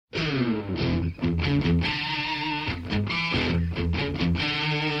Welcome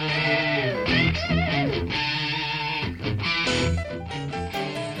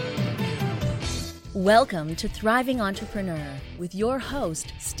to Thriving Entrepreneur with your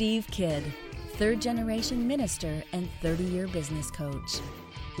host, Steve Kidd, third-generation minister and 30-year business coach.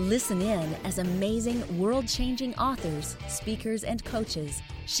 Listen in as amazing, world-changing authors, speakers, and coaches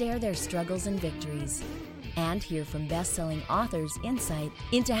share their struggles and victories. And hear from best-selling authors' insight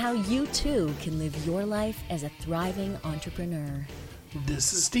into how you, too, can live your life as a thriving entrepreneur.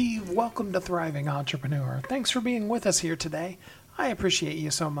 This is Steve. Welcome to Thriving Entrepreneur. Thanks for being with us here today. I appreciate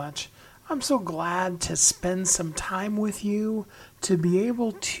you so much. I'm so glad to spend some time with you, to be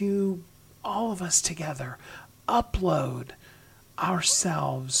able to, all of us together, upload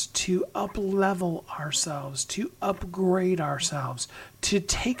ourselves, to up-level ourselves, to upgrade ourselves, to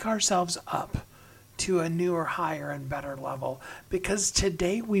take ourselves up to a newer, higher, and better level. Because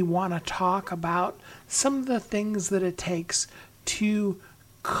today we want to talk about some of the things that it takes to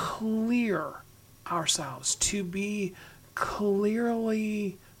clear ourselves, to be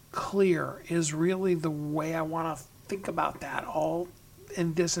clearly clear is really the way I want to think about that all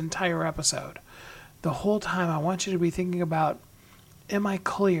in this entire episode. The whole time I want you to be thinking about, am I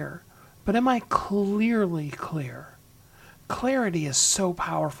clear? But am I clearly clear? Clarity is so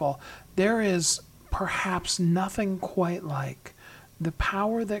powerful. There is perhaps nothing quite like the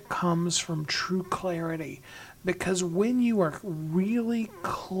power that comes from true clarity. Because when you are really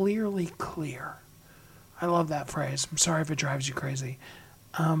clearly clear, I love that phrase. I'm sorry if it drives you crazy.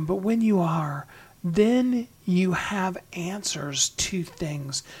 But when you are, then you have answers to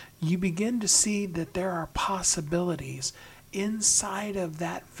things. You begin to see that there are possibilities inside of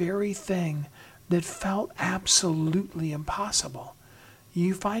that very thing that felt absolutely impossible.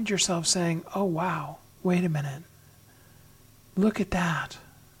 You find yourself saying, oh wow, wait a minute. Look at that.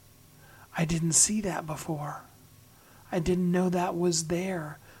 I didn't see that before. I didn't know that was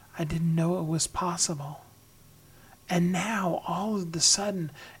there. I didn't know it was possible. And now, all of a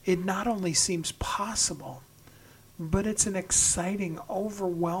sudden, it not only seems possible, but it's an exciting,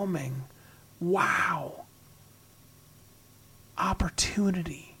 overwhelming, wow,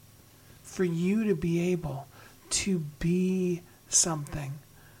 opportunity for you to be able to be something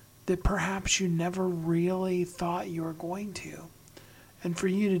that perhaps you never really thought you were going to. And for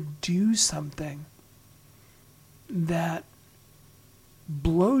you to do something that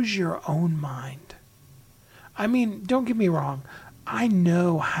blows your own mind. I mean, don't get me wrong. I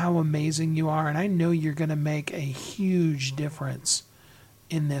know how amazing you are, and I know you're going to make a huge difference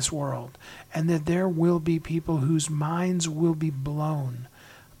in this world, and that there will be people whose minds will be blown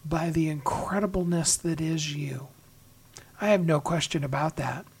by the incredibleness that is you. I have no question about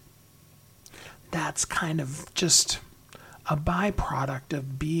that. That's kind of just a byproduct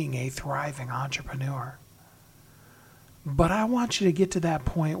of being a thriving entrepreneur. But I want you to get to that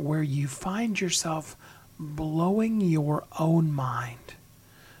point where you find yourself blowing your own mind,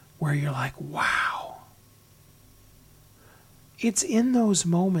 where you're like, wow. It's in those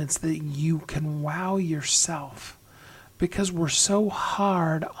moments that you can wow yourself, because we're so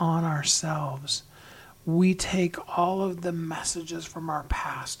hard on ourselves. We take all of the messages from our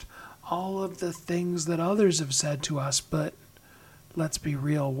past, all of the things that others have said to us, but let's be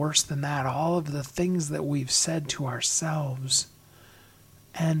real, worse than that, all of the things that we've said to ourselves,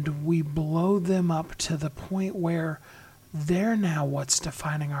 and we blow them up to the point where they're now what's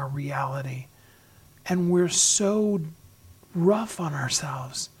defining our reality. And we're so rough on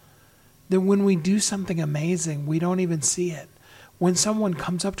ourselves that when we do something amazing, we don't even see it. When someone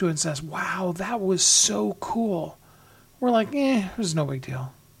comes up to us and says, wow, that was so cool, we're like, it was no big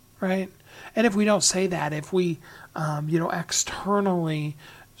deal, right? And if we don't say that, if we, externally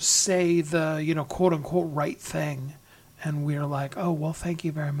say the, quote unquote right thing, and we're like, oh, well, thank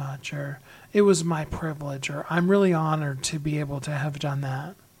you very much, or it was my privilege, or I'm really honored to be able to have done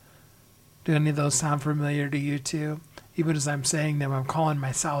that. Do any of those sound familiar to you too? Even as I'm saying them, I'm calling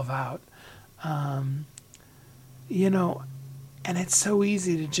myself out. And it's so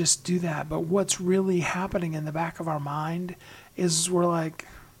easy to just do that. But what's really happening in the back of our mind is we're like,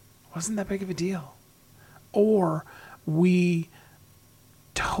 wasn't that big of a deal? Or we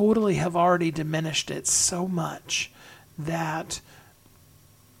totally have already diminished it so much that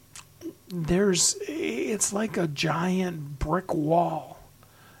it's like a giant brick wall.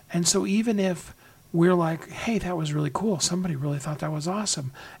 And so even if we're like, hey, that was really cool, somebody really thought that was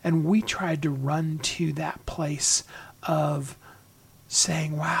awesome, and we tried to run to that place of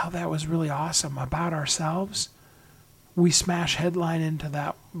saying, wow, that was really awesome about ourselves, we smash headline into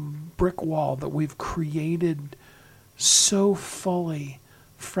that brick wall that we've created so fully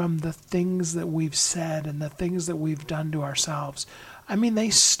from the things that we've said and the things that we've done to ourselves. I mean, they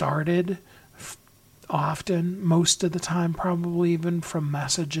started often, most of the time, probably even from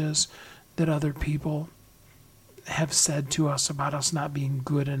messages that other people have said to us about us not being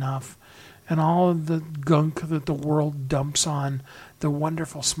good enough, and all of the gunk that the world dumps on the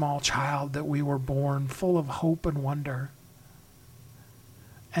wonderful small child that we were born, full of hope and wonder.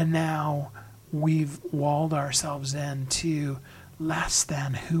 And now we've walled ourselves into less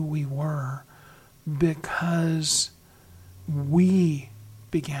than who we were because we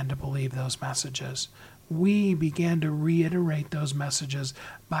began to believe those messages. We began to reiterate those messages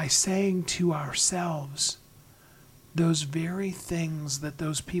by saying to ourselves those very things that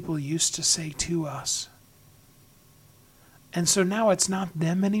those people used to say to us. And so now it's not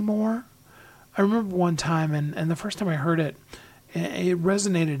them anymore. I remember one time, and the first time I heard it, it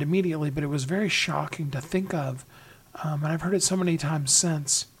resonated immediately, but it was very shocking to think of. And I've heard it so many times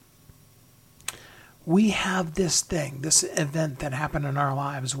since. We have this thing, this event that happened in our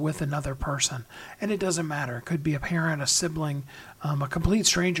lives with another person. And it doesn't matter. It could be a parent, a sibling, a complete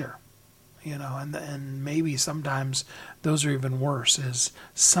stranger. And maybe sometimes those are even worse, is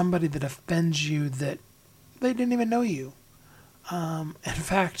somebody that offends you that they didn't even know you. In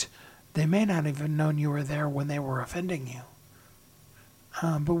fact, they may not even known you were there when they were offending you.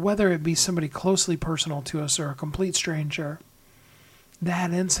 But whether it be somebody closely personal to us or a complete stranger,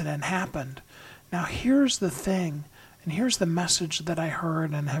 that incident happened. Now here's the thing, and here's the message that I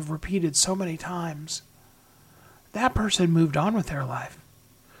heard and have repeated so many times. That person moved on with their life.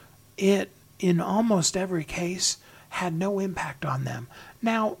 It, in almost every case, had no impact on them.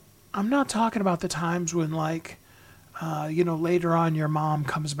 Now, I'm not talking about the times when, later on your mom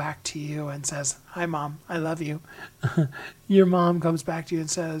comes back to you and says, "Hi, Mom, I love you." Your mom comes back to you and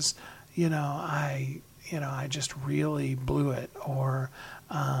says, I just really blew it. Or,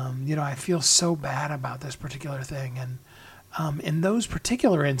 I feel so bad about this particular thing. And in those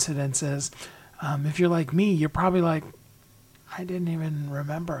particular incidences, if you're like me, you're probably like, I didn't even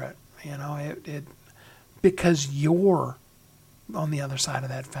remember it. It because you're on the other side of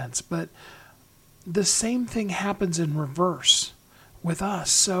that fence. But the same thing happens in reverse with us.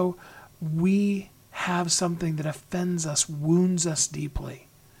 So we have something that offends us, wounds us deeply.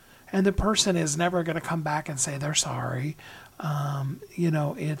 And the person is never going to come back and say they're sorry.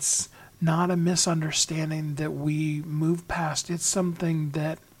 It's not a misunderstanding that we move past. It's something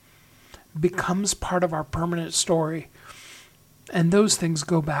that becomes part of our permanent story. And those things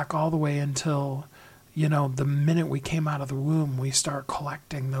go back all the way until, the minute we came out of the womb, we start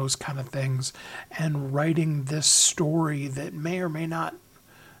collecting those kind of things and writing this story that may or may not,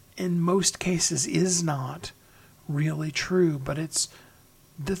 in most cases, is not really true, but it's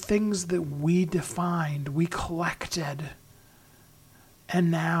the things that we defined, we collected,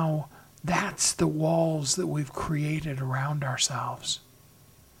 and now that's the walls that we've created around ourselves.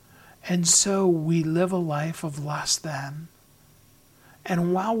 And so we live a life of less than.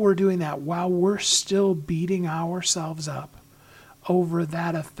 And while we're doing that, while we're still beating ourselves up over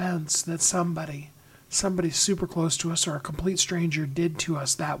that offense that somebody super close to us or a complete stranger did to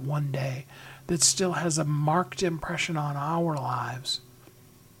us that one day that still has a marked impression on our lives,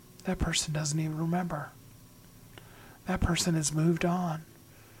 that person doesn't even remember. That person has moved on.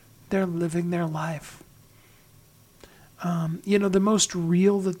 They're living their life. The most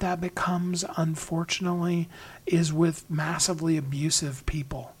real that becomes, unfortunately, is with massively abusive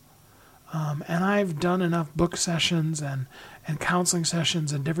people. And I've done enough book sessions and counseling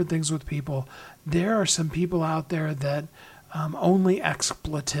sessions and different things with people. There are some people out there that only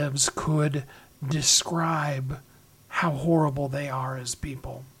expletives could describe how horrible they are as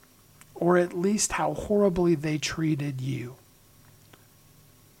people, or at least how horribly they treated you.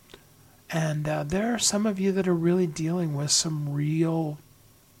 And there are some of you that are really dealing with some real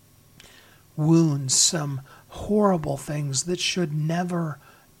wounds, some horrible things that should never,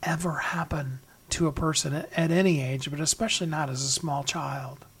 ever happen to a person at any age, but especially not as a small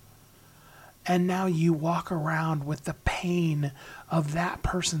child. And now you walk around with the pain of that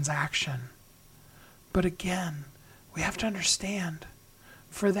person's action. But again, we have to understand,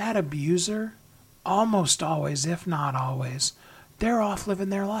 for that abuser, almost always, if not always, they're off living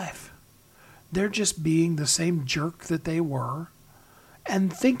their life. They're just being the same jerk that they were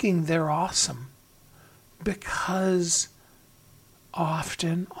and thinking they're awesome because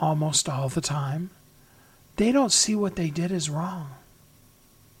often, almost all the time, they don't see what they did as wrong.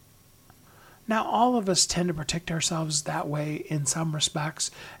 Now, all of us tend to protect ourselves that way in some respects,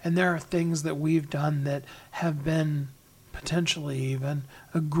 and there are things that we've done that have been potentially even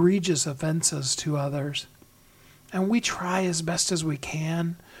egregious offenses to others. And we try as best as we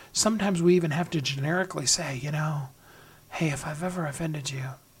can. Sometimes we even have to generically say, hey, if I've ever offended you,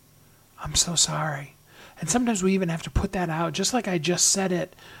 I'm so sorry. And sometimes we even have to put that out, just like I just said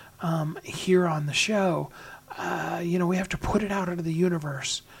it here on the show. We have to put it out into the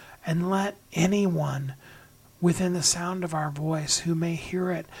universe and let anyone within the sound of our voice who may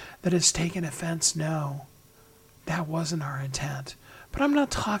hear it that has taken offense know that wasn't our intent. But I'm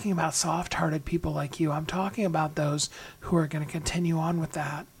not talking about soft-hearted people like you. I'm talking about those who are going to continue on with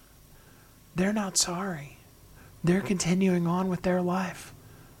that. They're not sorry. They're continuing on with their life.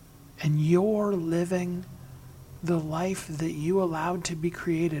 And you're living the life that you allowed to be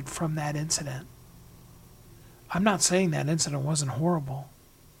created from that incident. I'm not saying that incident wasn't horrible.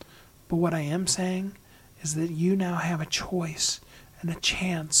 But what I am saying is that you now have a choice and a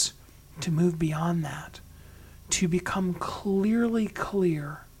chance to move beyond that, to become clearly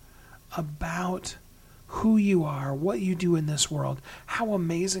clear about who you are, what you do in this world, how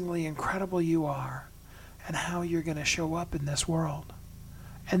amazingly incredible you are, and how you're going to show up in this world.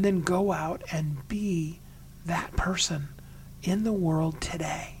 And then go out and be that person in the world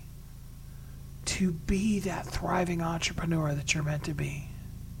today, to be that thriving entrepreneur that you're meant to be.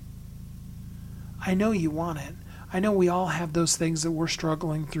 I know you want it. I know we all have those things that we're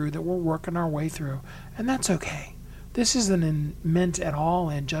struggling through, that we're working our way through, and that's okay. This isn't meant at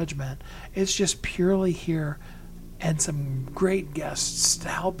all in judgment. It's just purely here and some great guests to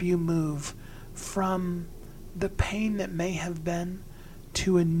help you move from the pain that may have been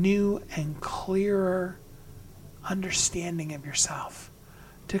to a new and clearer understanding of yourself,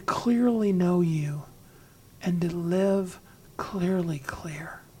 to clearly know you and to live clearly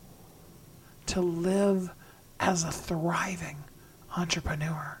clear. To live as a thriving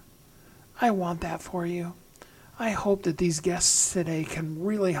entrepreneur. I want that for you. I hope that these guests today can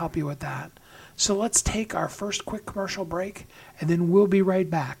really help you with that. So let's take our first quick commercial break, and then we'll be right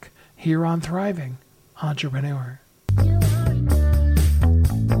back here on Thriving Entrepreneur.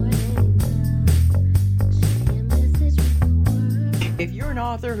 If you're an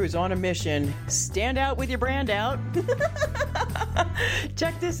author who's on a mission, stand out with your brand out.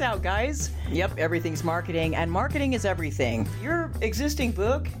 Check this out, guys. Yep, everything's marketing, and marketing is everything. Your existing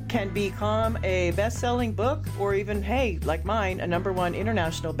book can become a best-selling book, or even, hey, like mine, a #1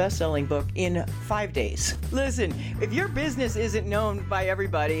 international best-selling book in 5 days. Listen, if your business isn't known by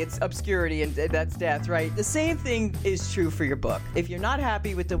everybody, it's obscurity, and that's death, right? The same thing is true for your book. If you're not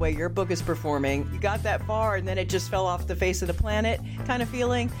happy with the way your book is performing, you got that far and then it just fell off the face of the planet kind of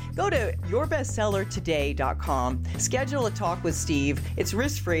feeling, go to yourbestsellertoday.com. Schedule a talk with Steve. It's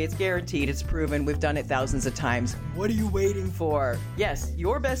risk-free, it's guaranteed, it's proven. We've done it thousands of times. What are you waiting for? Yes,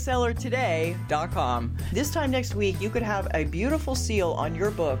 yourbestsellertoday.com. This time next week, you could have a beautiful seal on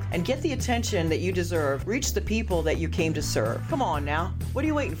your book and get the attention that you deserve. Reach the people that you came to serve. Come on now. What are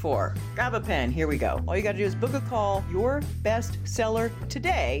you waiting for? Grab a pen. Here we go. All you got to do is book a call.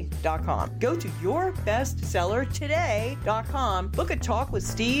 Yourbestsellertoday.com. Go to yourbestsellertoday.com. Book a talk with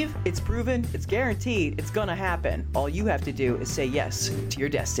Steve. It's proven. It's guaranteed. It's going to happen. All you have to do is say yes to your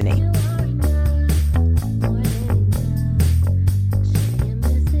destiny.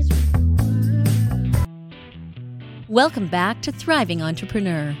 Welcome back to Thriving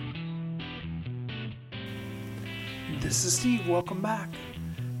Entrepreneur. This is Steve. Welcome back.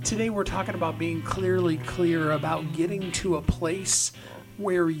 Today we're talking about being clearly clear about getting to a place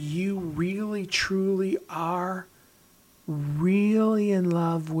where you really, truly are really in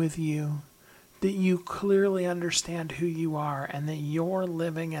love with you, that you clearly understand who you are, and that you're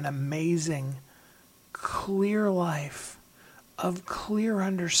living an amazing, clear life of clear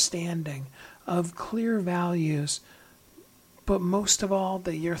understanding, of clear values, but most of all,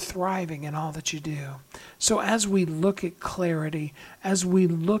 that you're thriving in all that you do. So as we look at clarity, as we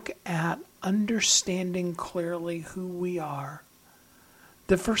look at understanding clearly who we are,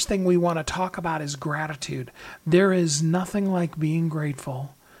 the first thing we want to talk about is gratitude. There is nothing like being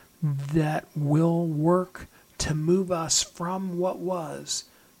grateful that will work to move us from what was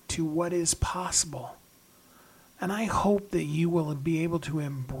to what is possible. And I hope that you will be able to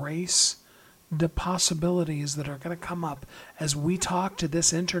embrace the possibilities that are going to come up as we talk to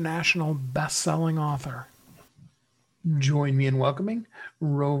this international best-selling author. Join me in welcoming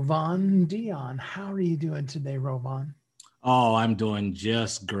Rovan Deon. How are you doing today, Rovan? Oh, I'm doing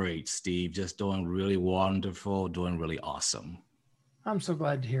just great, Steve. Just doing really wonderful, doing really awesome. I'm so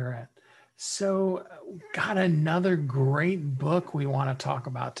glad to hear it. So, got another great book we want to talk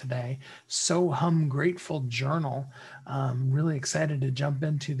about today. So Hum Grateful Journal. Really excited to jump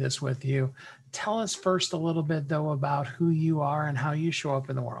into this with you. Tell us first a little bit, though, about who you are and how you show up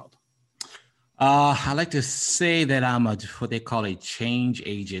in the world. I like to say that I'm what they call a change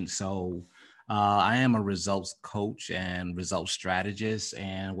agent. So I am a results coach and results strategist.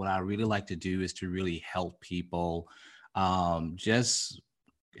 And what I really like to do is to really help people just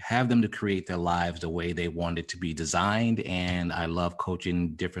have them to create their lives the way they want it to be designed. And I love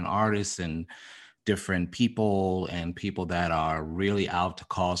coaching different artists and different people and people that are really out to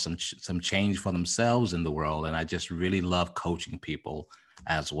cause some change for themselves in the world. And I just really love coaching people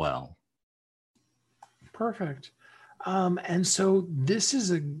as well. Perfect. And so this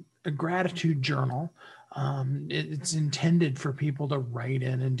is a gratitude journal. It's intended for people to write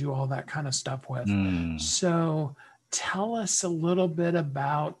in and do all that kind of stuff with. So tell us a little bit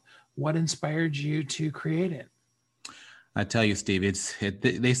about what inspired you to create it. I tell you, Steve,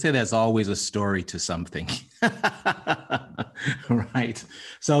 they say there's always a story to something, right?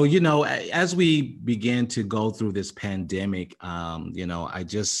 So, as we begin to go through this pandemic, I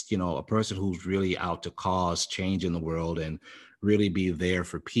just, a person who's really out to cause change in the world and really be there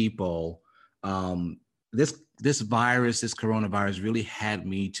for people. This coronavirus really had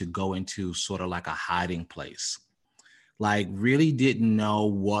me to go into sort of like a hiding place. Like really didn't know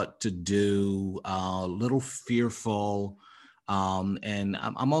what to do, a little fearful. And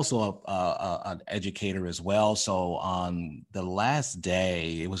I'm also an educator as well. So on the last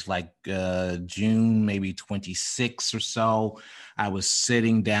day, it was like June, maybe 26 or so, I was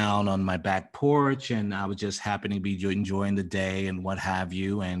sitting down on my back porch and I was just happening to be enjoying the day and what have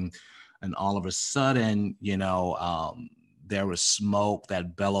you. And all of a sudden, there was smoke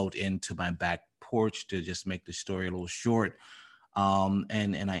that bellowed into my back porch, to just make the story a little short.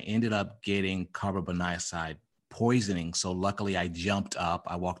 And I ended up getting carbon monoxide poisoning. So luckily I jumped up.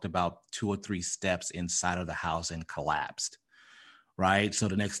 I walked about 2 or 3 steps inside of the house and collapsed. Right. So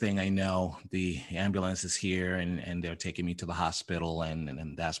the next thing I know, the ambulance is here and they're taking me to the hospital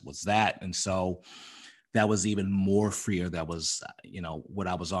and that's what's that. And so that was even more fear. That was, what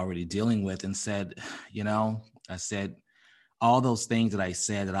I was already dealing with, and said, I said, all those things that I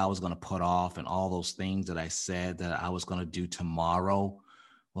said that I was going to put off and all those things that I said that I was going to do tomorrow,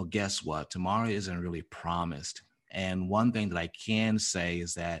 well, guess what? Tomorrow isn't really promised. And one thing that I can say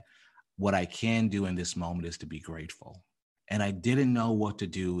is that what I can do in this moment is to be grateful. And I didn't know what to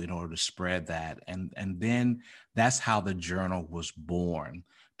do in order to spread that. And then that's how the journal was born.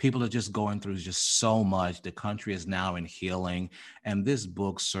 People are just going through just so much. The country is now in healing. And this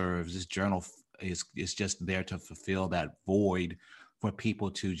journal is just there to fulfill that void for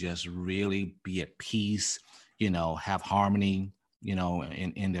people to just really be at peace, have harmony,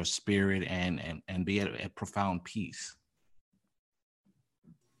 in their spirit and be at profound peace.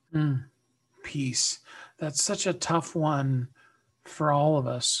 Peace. That's such a tough one for all of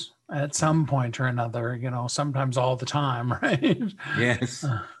us at some point or another, sometimes all the time, right? Yes,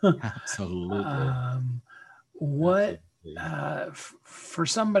 absolutely. For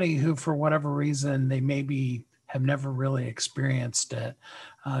somebody who, for whatever reason, they maybe have never really experienced it,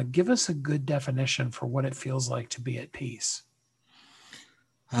 give us a good definition for what it feels like to be at peace.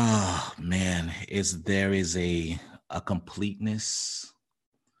 Oh man, there is a completeness,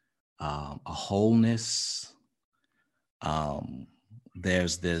 a wholeness.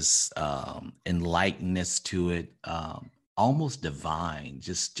 There's this enlightenedness to it, almost divine,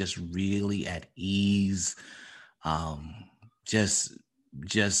 just really at ease, just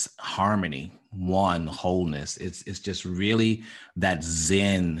harmony, one wholeness. It's just really that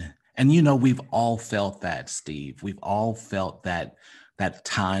Zen. And we've all felt that, Steve. We've all felt that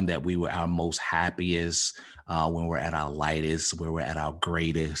time that we were our most happiest, when we're at our lightest, where we're at our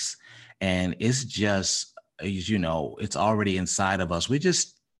greatest. And it's just, it's already inside of us. We're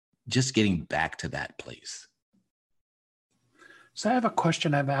just getting back to that place. So I have a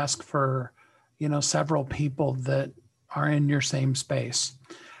question I've asked for, several people that are in your same space.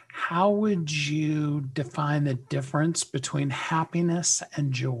 How would you define the difference between happiness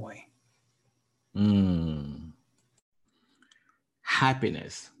and joy?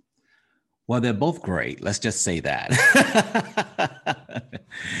 Happiness. Well, they're both great. Let's just say that.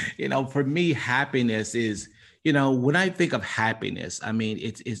 For me, happiness is, when I think of happiness, I mean,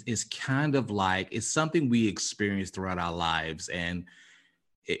 it's kind of like, it's something we experience throughout our lives. And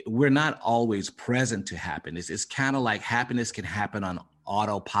we're not always present to happiness. It's kind of like happiness can happen on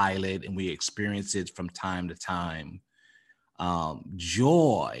autopilot and we experience it from time to time.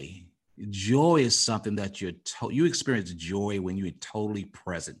 Joy is something that you experience joy when you're totally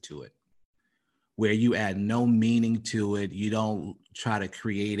present to it, where you add no meaning to it. You don't try to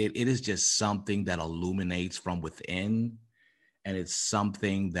create it. It is just something that illuminates from within. And it's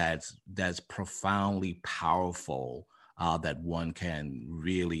something that's profoundly powerful, that one can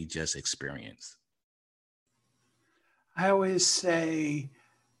really just experience. I always say,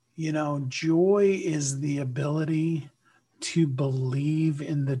 joy is the ability to believe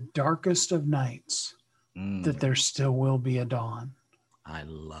in the darkest of nights that there still will be a dawn. I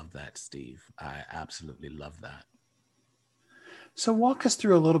love that, Steve. I absolutely love that. So walk us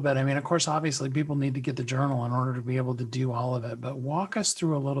through a little bit. I mean, of course, obviously people need to get the journal in order to be able to do all of it, but walk us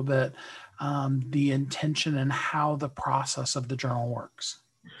through a little bit the intention and how the process of the journal works.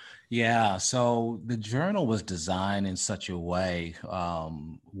 Yeah, so the journal was designed in such a way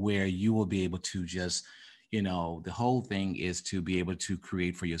where you will be able to just, the whole thing is to be able to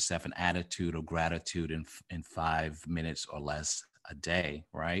create for yourself an attitude of gratitude in 5 minutes or less a day,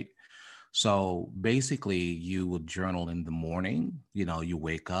 right? So basically, you would journal in the morning. You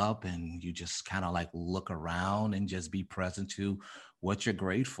wake up and you just kind of like look around and just be present to what you're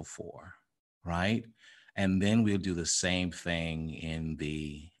grateful for, right? And then we'll do the same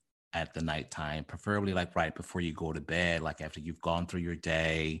thing at the nighttime, preferably like right before you go to bed, like after you've gone through your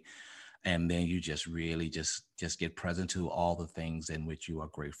day, and then you just really just get present to all the things in which you are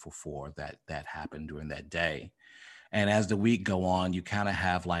grateful for that happened during that day. And as the week go on, you kind of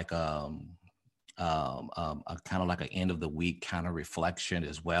have like a kind of like an end of the week kind of reflection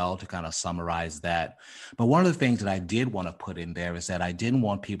as well to kind of summarize that. But one of the things that I did want to put in there is that I didn't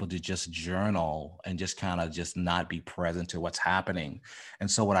want people to just journal and just kind of just not be present to what's happening.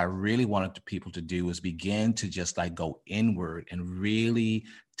 And so what I really wanted people to do is begin to just like go inward and really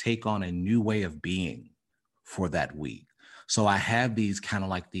take on a new way of being for that week. So I have these kind of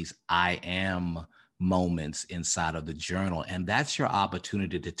like these I am moments inside of the journal, and that's your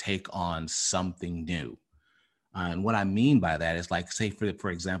opportunity to take on something new. And what I mean by that is like, say, for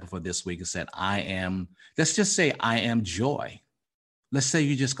example, for this week, it said, let's just say I am joy. Let's say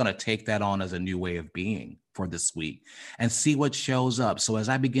you're just going to take that on as a new way of being for this week and see what shows up. So as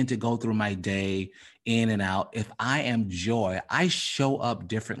I begin to go through my day in and out, if I am joy, I show up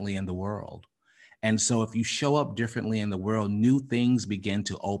differently in the world. And so if you show up differently in the world, new things begin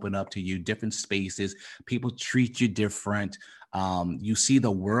to open up to you, different spaces, people treat you different. You see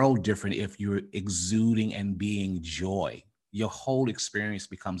the world different if you're exuding and being joy. Your whole experience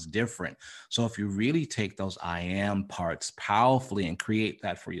becomes different. So if you really take those I am parts powerfully and create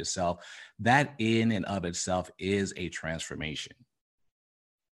that for yourself, that in and of itself is a transformation.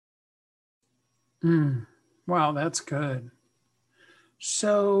 Wow, that's good.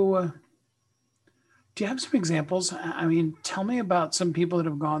 So do you have some examples? I mean, tell me about some people that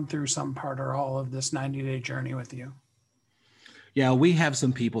have gone through some part or all of this 90-day journey with you. Yeah, we have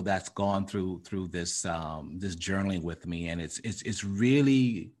some people that's gone through this this journaling with me, and it's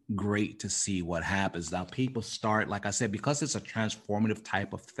really great to see what happens. Now, people start, like I said, because it's a transformative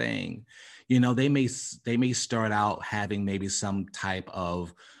type of thing. They may start out having maybe some type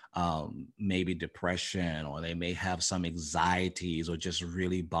of maybe depression, or they may have some anxieties, or just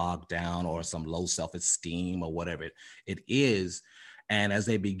really bogged down, or some low self-esteem, or whatever it is. And as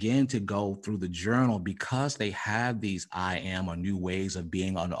they begin to go through the journal, because they have these I am or new ways of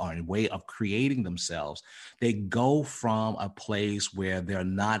being or a way of creating themselves, they go from a place where they're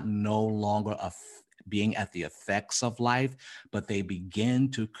not no longer being at the effects of life, but they begin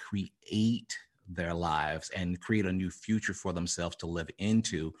to create their lives and create a new future for themselves to live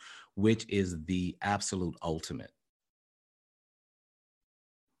into, which is the absolute ultimate.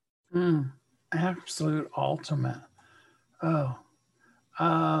 Absolute ultimate. Oh,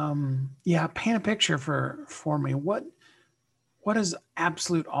 yeah. Paint a picture for me. What is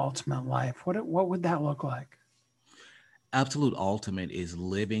absolute ultimate life? What would that look like? Absolute ultimate is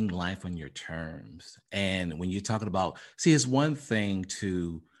living life on your terms. And when you're talking about, see, it's one thing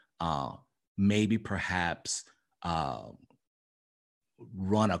to maybe perhaps run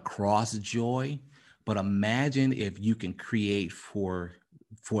across joy, but imagine if you can create for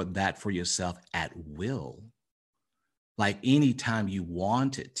that for yourself at will. Like anytime you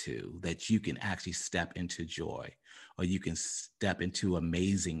wanted to, that you can actually step into joy, or you can step into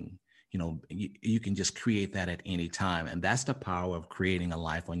amazing, you can just create that at any time. And that's the power of creating a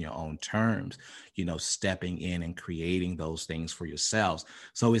life on your own terms, stepping in and creating those things for yourselves.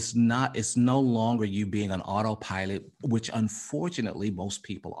 So it's no longer you being an autopilot, which unfortunately most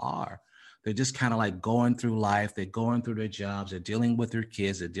people are. They're just kind of like going through life. They're going through their jobs. They're dealing with their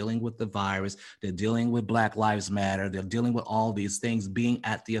kids. They're dealing with the virus. They're dealing with Black Lives Matter. They're dealing with all these things, being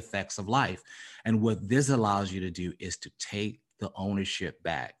at the effects of life. And what this allows you to do is to take the ownership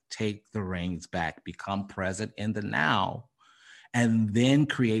back, take the reins back, become present in the now, and then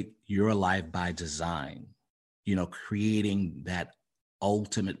create your life by design, creating that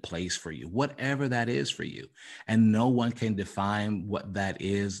ultimate place for you, whatever that is for you. And no one can define what that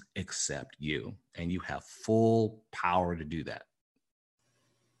is except you. And you have full power to do that.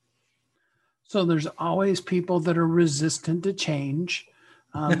 So there's always people that are resistant to change,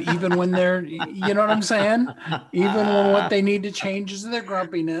 even when they're, you know what I'm saying? Even when what they need to change is their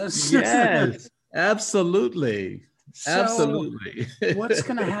grumpiness. Yes, absolutely. So Absolutely. what's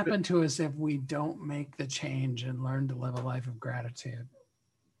going to happen to us if we don't make the change and learn to live a life of gratitude?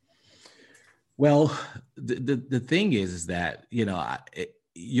 Well, the thing is that,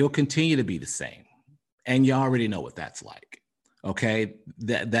 you'll continue to be the same, and you already know what that's like. Okay.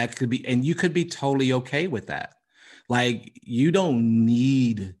 That could be, and you could be totally okay with that. Like, you don't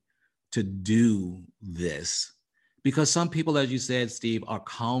need to do this, because some people, as you said, Steve, are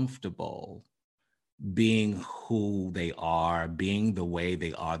comfortable being who they are, being the way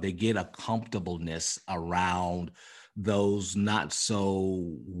they are. They get a comfortableness around those not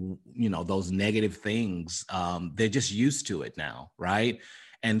so, those negative things. They're just used to it now, right?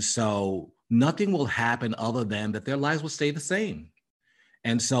 And so nothing will happen other than that their lives will stay the same.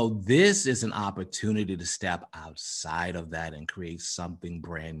 And so this is an opportunity to step outside of that and create something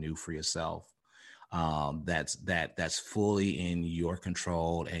brand new for yourself. That's fully in your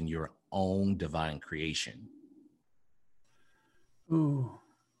control and your own divine creation. Ooh.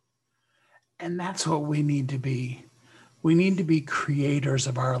 And that's what we need to be. We need to be creators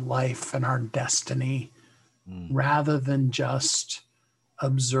of our life and our destiny, rather than just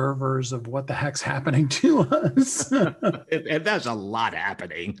observers of what the heck's happening to us. And there's a lot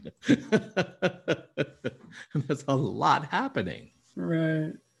happening. There's a lot happening.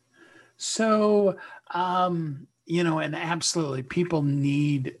 Right. So, and absolutely people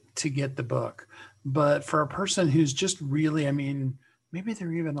need to get the book, but for a person who's just really, maybe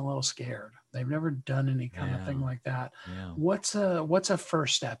they're even a little scared. They've never done any kind of thing like that. Yeah. What's a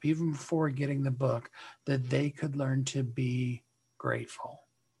first step, even before getting the book, that they could learn to be grateful?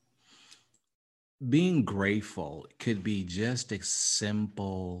 Being grateful could be just as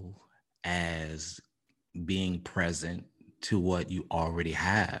simple as being present to what you already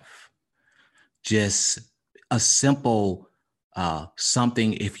have. Just a simple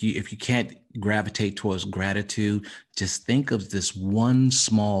something. If you can't gravitate towards gratitude, just think of this one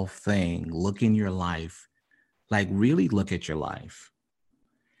small thing. Look in your life, like really look at your life,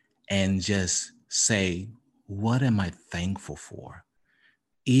 and just say, what am I thankful for?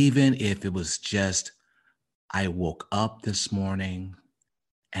 Even if it was just, I woke up this morning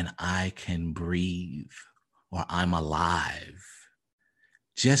and I can breathe, or I'm alive.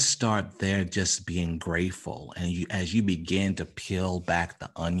 Just start there, just being grateful. And as you begin to peel back the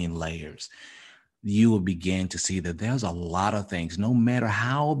onion layers, you will begin to see that there's a lot of things, no matter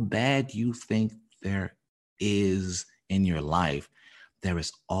how bad you think there is in your life, there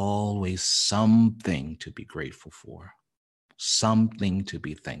is always something to be grateful for, something to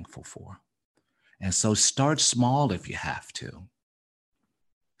be thankful for. And so start small if you have to.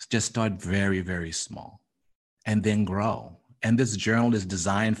 Just start very, very small, and then grow. And this journal is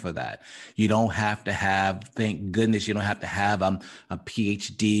designed for that. You don't have to have, thank goodness, you don't have to have a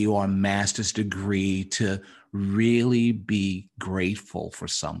PhD or a master's degree to really be grateful for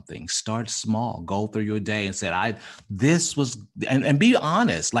something. Start small. Go through your day and say, and be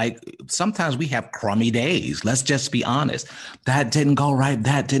honest. Like, sometimes we have crummy days. Let's just be honest. That didn't go right.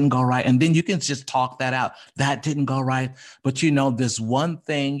 That didn't go right. And then you can just talk that out. That didn't go right. But this one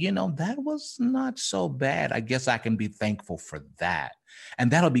thing, that was not so bad. I guess I can be thankful for that.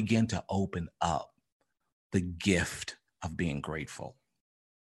 And that'll begin to open up the gift of being grateful.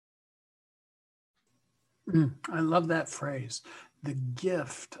 I love that phrase, the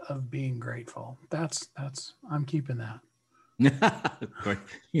gift of being grateful. That's I'm keeping that.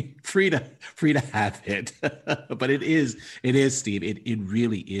 free to have it. But it is, Steve. It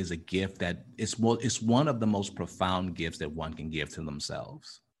really is a gift that it's one of the most profound gifts that one can give to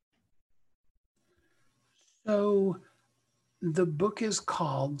themselves. So the book is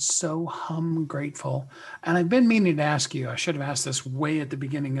called So Hum Grateful. And I've been meaning to ask you, I should have asked this way at the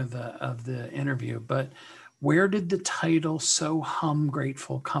beginning of the interview, but where did the title So Hum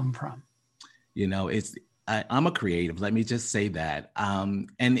Grateful come from? I'm a creative. Let me just say that. And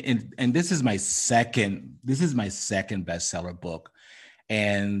this is my second bestseller book.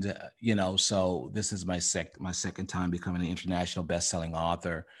 And, so this is my second time becoming an international bestselling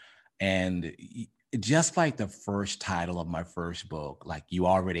author. And just like the first title of my first book, like You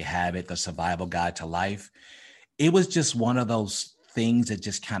Already Have It, The Survival Guide to Life, it was just one of those things that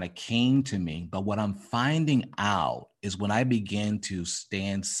just kind of came to me. But what I'm finding out is when I begin to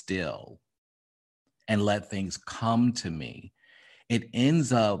stand still and let things come to me, it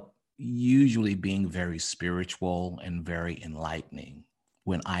ends up usually being very spiritual and very enlightening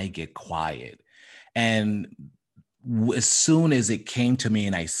when I get quiet. And as soon as it came to me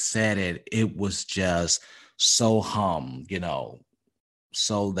and I said it, it was just so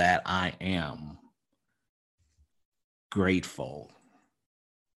so that I am grateful,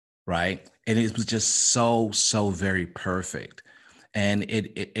 right? And it was just so very perfect. And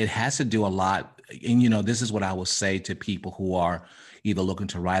it has to do a lot. And, this is what I will say to people who are either looking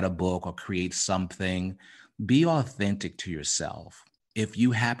to write a book or create something. Be authentic to yourself. If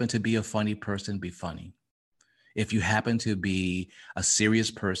you happen to be a funny person, be funny. If you happen to be a serious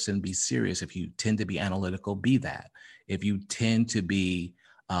person, be serious. If you tend to be analytical, be that. If you tend to be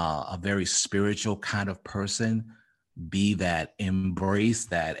a very spiritual kind of person, be that, embrace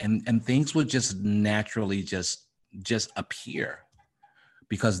that. And things will just naturally just appear,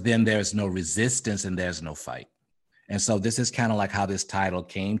 because then there's no resistance and there's no fight. And so this is kind of like how this title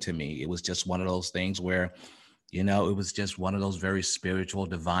came to me. It was just one of those things where, it was just one of those very spiritual,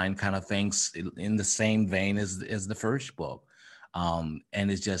 divine kind of things in the same vein as the first book. And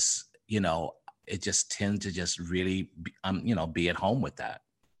it's just, it just tends to just really, be at home with that.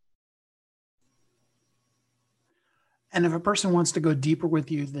 And if a person wants to go deeper with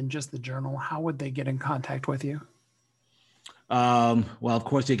you than just the journal, how would they get in contact with you? Well, of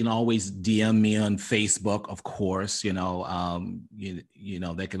course, they can always DM me on Facebook, of course, they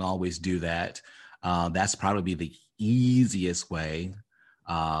can always do that. That's probably the easiest way.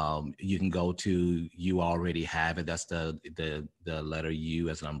 You can go to You Already Have It. That's the letter U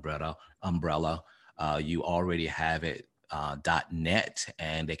as an umbrella. You Already Have It .net,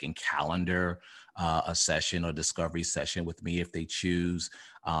 and they can calendar a session or discovery session with me if they choose.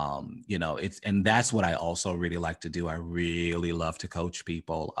 And that's what I also really like to do. I really love to coach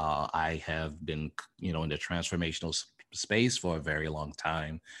people. I have been, in the transformational space for a very long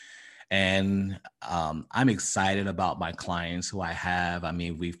time. And I'm excited about my clients who I have. I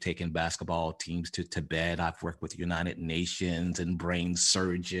mean, we've taken basketball teams to Tibet. I've worked with United Nations and brain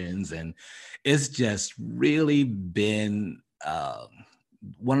surgeons. And it's just really been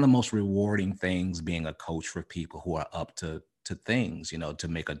one of the most rewarding things being a coach for people who are up to things, to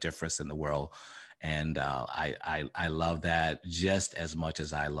make a difference in the world. And I love that just as much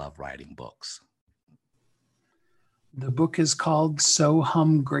as I love writing books. The book is called So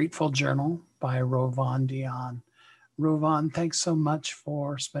Hum Grateful Journal by Rovan Deon. Rovan, thanks so much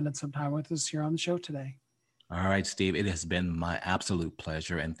for spending some time with us here on the show today. All right, Steve, it has been my absolute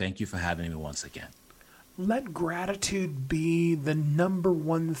pleasure. And thank you for having me once again. Let gratitude be the number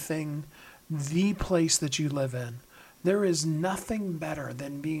one thing, the place that you live in. There is nothing better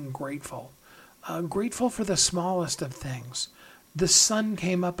than being grateful. Grateful for the smallest of things. The sun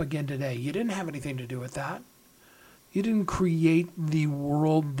came up again today. You didn't have anything to do with that. You didn't create the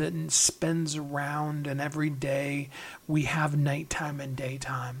world that spins around, and every day we have nighttime and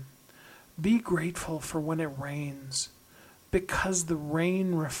daytime. Be grateful for when it rains, because the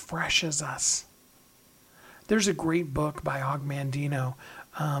rain refreshes us. There's a great book by Og Mandino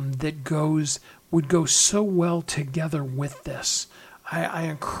that would go so well together with this. I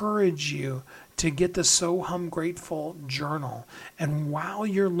encourage you to get the So Hum Grateful Journal. And while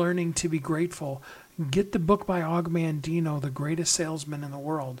you're learning to be grateful, get the book by Og Mandino, The Greatest Salesman in the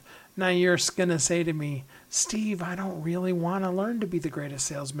World. Now you're going to say to me, Steve, I don't really want to learn to be the greatest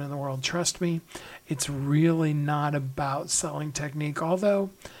salesman in the world. Trust me, it's really not about selling technique. Although,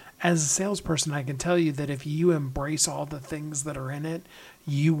 as a salesperson, I can tell you that if you embrace all the things that are in it,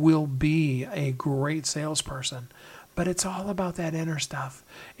 you will be a great salesperson. But it's all about that inner stuff.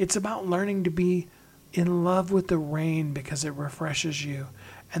 It's about learning to be in love with the rain because it refreshes you,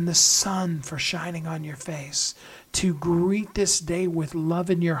 and the sun for shining on your face, to greet this day with love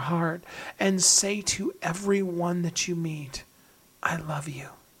in your heart and say to everyone that you meet, I love you.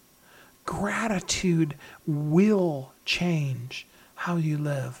 Gratitude will change how you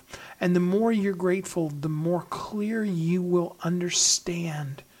live. And the more you're grateful, the more clear you will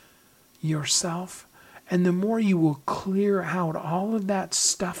understand yourself, and the more you will clear out all of that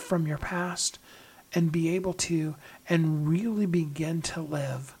stuff from your past and be able to and really begin to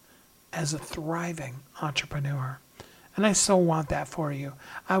live as a thriving entrepreneur. And I so want that for you.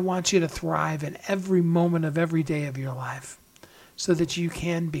 I want you to thrive in every moment of every day of your life so that you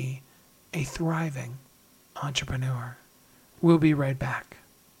can be a thriving entrepreneur. We'll be right back.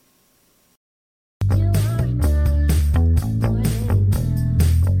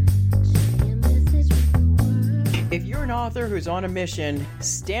 If you're an author who's on a mission,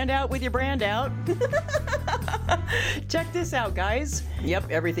 stand out with your brand out. Check this out, guys.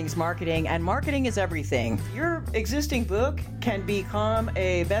 Yep, everything's marketing, and marketing is everything. Your existing book can become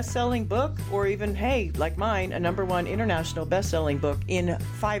a best-selling book, or even, hey, like mine, a #1 international best-selling book in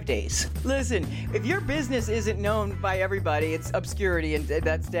 5 days. Listen, if your business isn't known by everybody, it's obscurity, and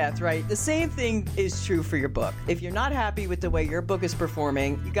that's death, right? The same thing is true for your book. If you're not happy with the way your book is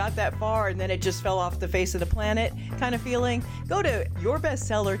performing, you got that far and then it just fell off the face of the planet kind of feeling, go to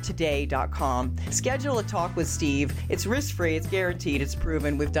yourbestsellertoday.com. Schedule a talk with Steve. It's risk-free, it's guaranteed, it's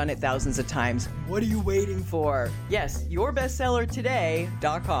proven. We've done it thousands of times. What are you waiting for? Yes,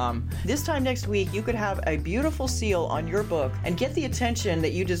 yourbestsellertoday.com. This time next week, you could have a beautiful seal on your book and get the attention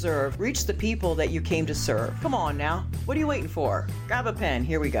that you deserve. Reach the people that you came to serve. Come on now. What are you waiting for? Grab a pen.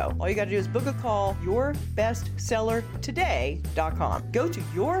 Here we go. All you got to do is book a call, yourbestsellertoday.com. Go to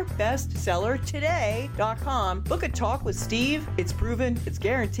yourbestsellertoday.com. Book a talk with Steve. It's proven, it's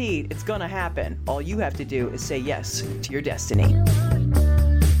guaranteed, it's gonna happen. All you have to do is say yes to your destiny.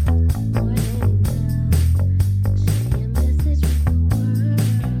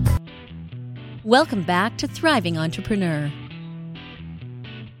 Welcome back to Thriving Entrepreneur.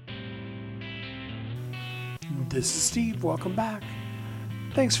 This is Steve. Welcome back.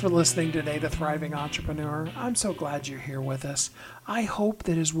 Thanks for listening today to Thriving Entrepreneur. I'm so glad you're here with us. I hope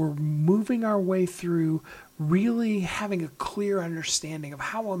that as we're moving our way through really having a clear understanding of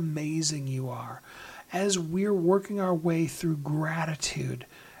how amazing you are, as we're working our way through gratitude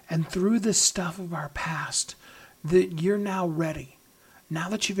and through the stuff of our past, that you're now ready. Now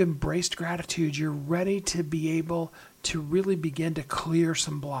that you've embraced gratitude, you're ready to be able to really begin to clear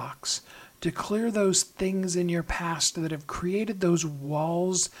some blocks, to clear those things in your past that have created those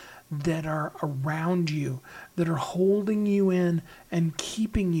walls that are around you, that are holding you in and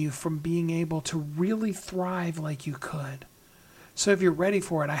keeping you from being able to really thrive like you could. So if you're ready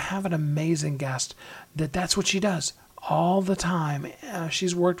for it, I have an amazing guest that's what she does all the time.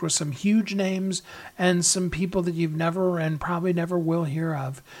 She's worked with some huge names and some people that you've never and probably never will hear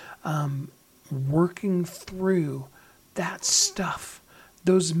of, working through that stuff,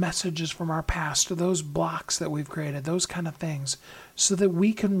 those messages from our past, those blocks that we've created, those kind of things, so that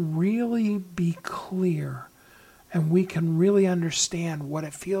we can really be clear and we can really understand what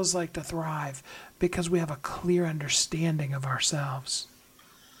it feels like to thrive because we have a clear understanding of ourselves.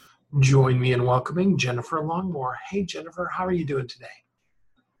 Join me in welcoming Jennifer Longmore. Hey, Jennifer, how are you doing today?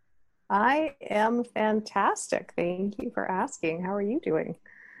 I am fantastic. Thank you for asking. How are you doing?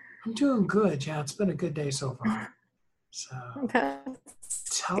 I'm doing good. Yeah, it's been a good day so far. So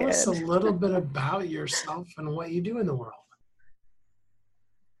tell us a little bit about yourself and what you do in the world.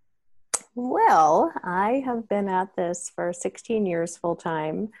 Well, I have been at this for 16 years full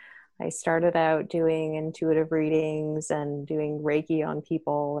time. I started out doing intuitive readings and doing Reiki on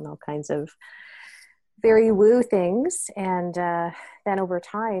people and all kinds of very woo things. And then over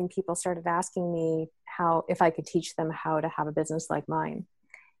time, people started asking me if I could teach them how to have a business like mine.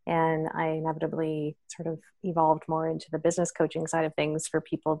 And I inevitably sort of evolved more into the business coaching side of things for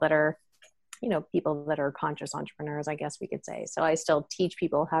people that are, people that are conscious entrepreneurs, I guess we could say. So I still teach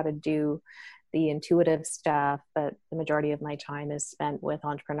people how to do the intuitive stuff, but the majority of my time is spent with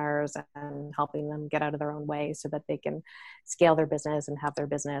entrepreneurs and helping them get out of their own way so that they can scale their business and have their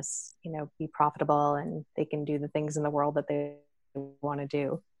business, be profitable and they can do the things in the world that they want to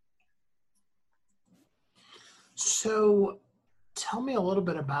do. So tell me a little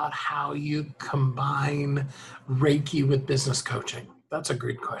bit about how you combine Reiki with business coaching. That's a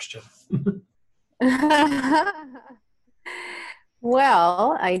great question.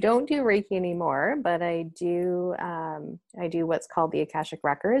 Well, I don't do Reiki anymore, but I do what's called the Akashic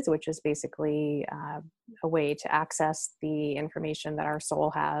Records, which is basically a way to access the information that our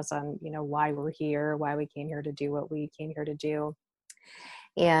soul has on, why we're here, why we came here to do what we came here to do.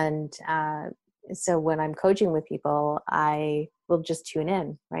 And so when I'm coaching with people, I will just tune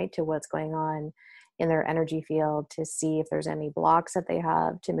in, right, to what's going on in their energy field to see if there's any blocks that they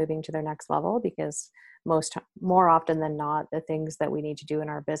have to moving to their next level, because more often than not, the things that we need to do in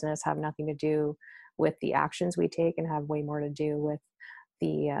our business have nothing to do with the actions we take and have way more to do with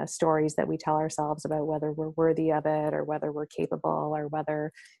the stories that we tell ourselves about whether we're worthy of it or whether we're capable or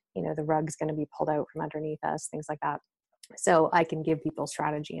whether, the rug's going to be pulled out from underneath us, things like that. So I can give people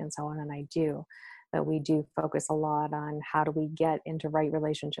strategy and so on, and I do. But we do focus a lot on how do we get into right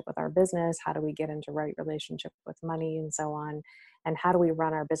relationship with our business, how do we get into right relationship with money and so on, and how do we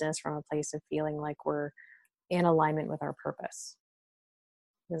run our business from a place of feeling like we're in alignment with our purpose.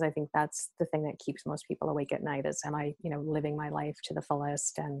 Because I think that's the thing that keeps most people awake at night is, am I, living my life to the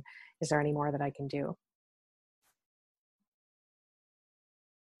fullest, and is there any more that I can do?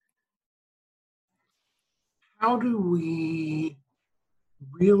 How do we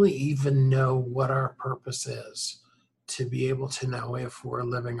really even know what our purpose is to be able to know if we're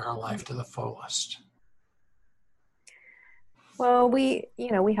living our life to the fullest? Well, we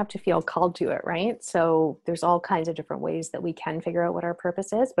have to feel called to it, right? So there's all kinds of different ways that we can figure out what our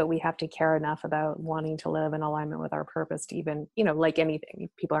purpose is, but we have to care enough about wanting to live in alignment with our purpose to even, like anything,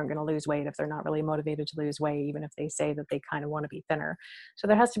 people aren't going to lose weight if they're not really motivated to lose weight, even if they say that they kind of want to be thinner. So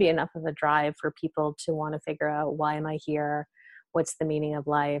there has to be enough of a drive for people to want to figure out, why am I here? What's the meaning of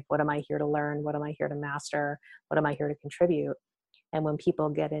life? What am I here to learn? What am I here to master? What am I here to contribute? And when people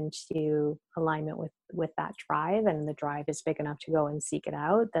get into alignment with that drive, and the drive is big enough to go and seek it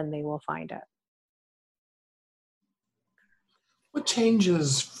out, then they will find it. What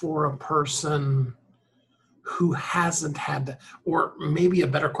changes for a person who hasn't had that? Or maybe a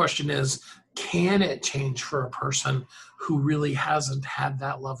better question is, can it change for a person who really hasn't had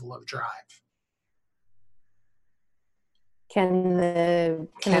that level of drive? Can the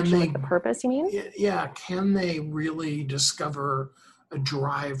connection with the purpose, you mean? Yeah, can they really discover a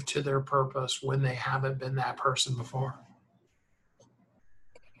drive to their purpose when they haven't been that person before?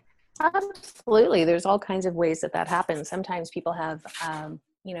 Absolutely. There's all kinds of ways that happens. Sometimes people have,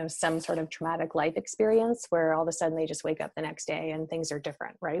 some sort of traumatic life experience where all of a sudden they just wake up the next day and things are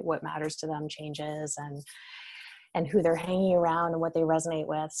different, right? What matters to them changes, and who they're hanging around and what they resonate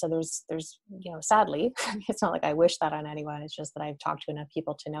with. So there's, sadly, it's not like I wish that on anyone. It's just that I've talked to enough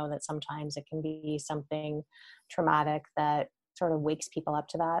people to know that sometimes it can be something traumatic that sort of wakes people up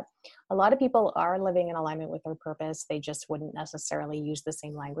to that. A lot of people are living in alignment with their purpose. They just wouldn't necessarily use the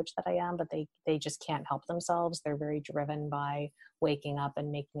same language that I am, but they just can't help themselves. They're very driven by waking up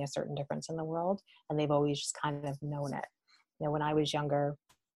and making a certain difference in the world. And they've always just kind of known it. When I was younger,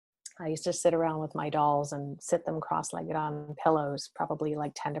 I used to sit around with my dolls and sit them cross-legged on pillows, probably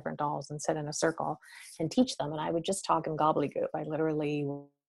like 10 different dolls, and sit in a circle and teach them. And I would just talk in gobbledygook. I literally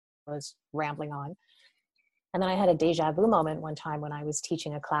was rambling on. And then I had a deja vu moment one time when I was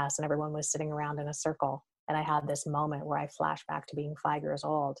teaching a class and everyone was sitting around in a circle. And I had this moment where I flashed back to being 5 years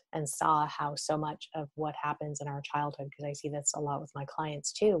old and saw how so much of what happens in our childhood, because I see this a lot with my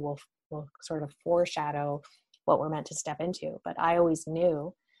clients too, will sort of foreshadow what we're meant to step into. But I always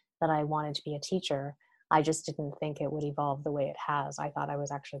knew that I wanted to be a teacher. I just didn't think it would evolve the way it has. I thought I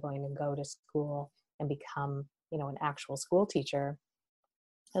was actually going to go to school and become, an actual school teacher.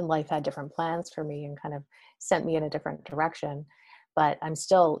 And life had different plans for me and kind of sent me in a different direction. But I'm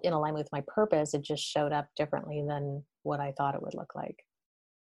still in alignment with my purpose. It just showed up differently than what I thought it would look like.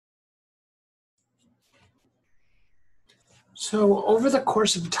 So over the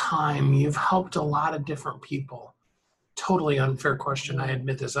course of time, you've helped a lot of different people. Totally unfair question. I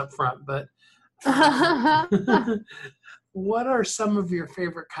admit this up front, but what are some of your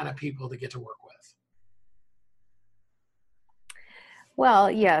favorite kind of people to get to work with?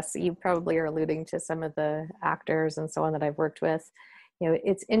 Well, yes, you probably are alluding to some of the actors and so on that I've worked with.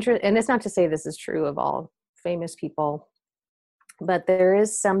 It's interesting, and it's not to say this is true of all famous people, but there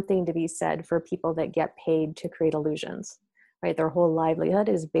is something to be said for people that get paid to create illusions, right? Their whole livelihood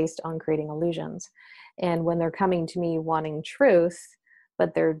is based on creating illusions. And when they're coming to me wanting truth,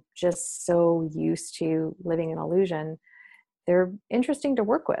 but they're just so used to living an illusion, they're interesting to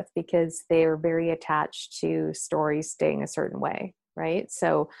work with because they're very attached to stories staying a certain way, right?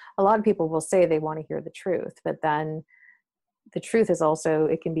 So a lot of people will say they want to hear the truth, but then the truth is also,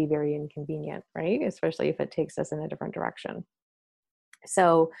 it can be very inconvenient, right? Especially if it takes us in a different direction.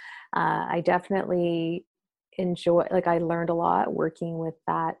 So I definitely enjoy, I learned a lot working with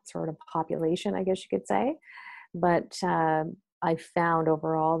that sort of population, I guess you could say. But I found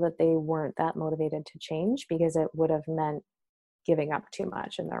overall that they weren't that motivated to change because it would have meant giving up too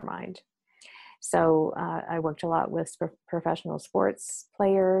much in their mind. So I worked a lot with professional sports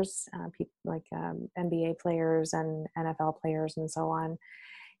players, people like NBA players and NFL players and so on.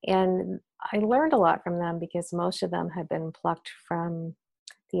 And I learned a lot from them because most of them had been plucked from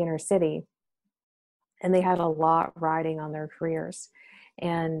the inner city and they had a lot riding on their careers.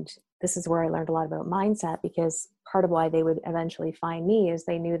 And this is where I learned a lot about mindset, because part of why they would eventually find me is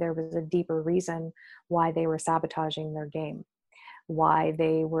they knew there was a deeper reason why they were sabotaging their game, why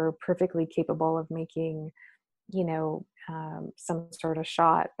they were perfectly capable of making, some sort of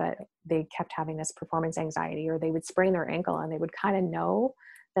shot, but they kept having this performance anxiety, or they would sprain their ankle and they would kind of know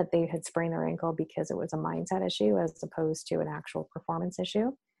that they had sprained their ankle because it was a mindset issue as opposed to an actual performance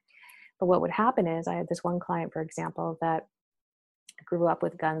issue. But what would happen is I had this one client, for example, that grew up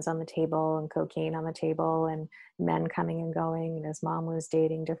with guns on the table and cocaine on the table and men coming and going. And his mom was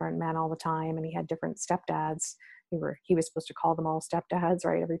dating different men all the time. And he had different stepdads. He was supposed to call them all stepdads,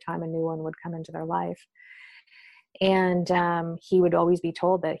 right? Every time a new one would come into their life. And he would always be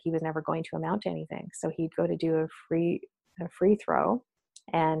told that he was never going to amount to anything. So he'd go to do a free throw,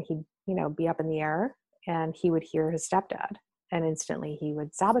 and he'd, be up in the air, and he would hear his stepdad, and instantly he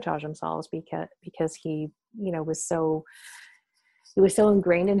would sabotage himself because he, it was so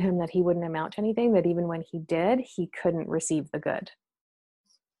ingrained in him that he wouldn't amount to anything, that even when he did, he couldn't receive the good.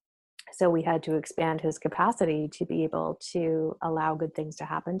 So we had to expand his capacity to be able to allow good things to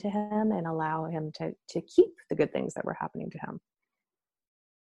happen to him and allow him to keep the good things that were happening to him.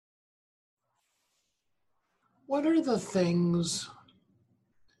 What are the things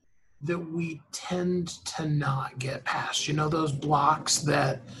that we tend to not get past? Those blocks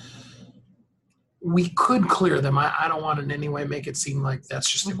that we could clear them. I don't want in any way make it seem like that's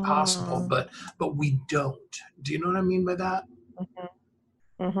just impossible, but we don't. Do you know what I mean by that?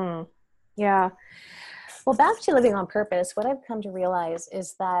 Mm-hmm. Mm-hmm. Yeah. Well, back to living on purpose, what I've come to realize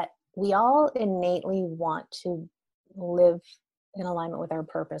is that we all innately want to live in alignment with our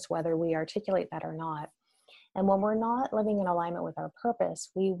purpose, whether we articulate that or not. And when we're not living in alignment with our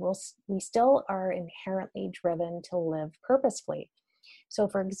purpose, we still are inherently driven to live purposefully. So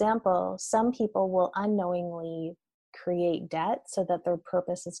for example, some people will unknowingly create debt so that their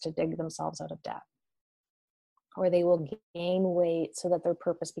purpose is to dig themselves out of debt. Or they will gain weight so that their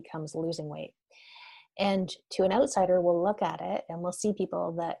purpose becomes losing weight. And to an outsider, we'll look at it and we'll see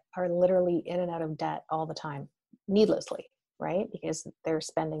people that are literally in and out of debt all the time, needlessly, right? Because they're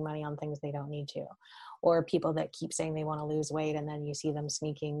spending money on things they don't need to. Or people that keep saying they want to lose weight, and then you see them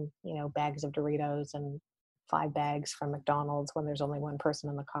sneaking, bags of Doritos and 5 bags from McDonald's when there's only one person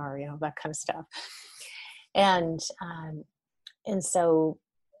in the car, that kind of stuff. And so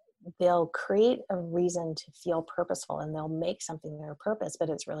they'll create a reason to feel purposeful, and they'll make something their purpose, but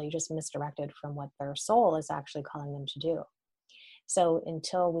it's really just misdirected from what their soul is actually calling them to do. So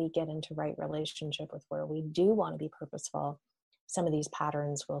until we get into right relationship with where we do want to be purposeful, some of these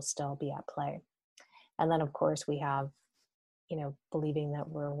patterns will still be at play. And then of course we have, believing that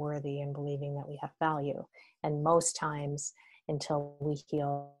we're worthy and believing that we have value. And most times, until we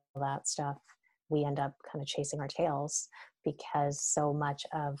heal that stuff, we end up kind of chasing our tails, because so much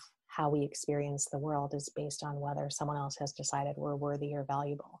of how we experience the world is based on whether someone else has decided we're worthy or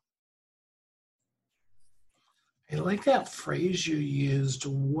valuable. I like that phrase you used,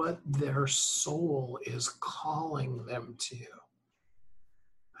 what their soul is calling them to.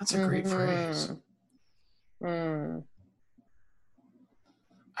 That's a great phrase. I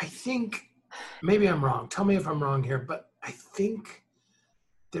think, maybe I'm wrong. Tell me if I'm wrong here, but I think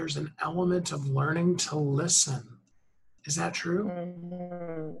there's an element of learning to listen. Is that true?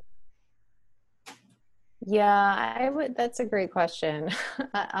 Mm-hmm. Yeah, that's a great question.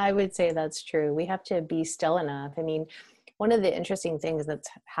 I would say that's true. We have to be still enough. I mean, one of the interesting things that's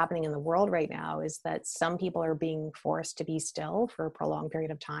happening in the world right now is that some people are being forced to be still for a prolonged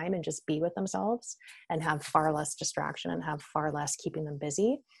period of time and just be with themselves and have far less distraction and have far less keeping them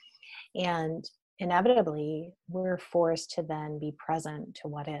busy. And inevitably, we're forced to then be present to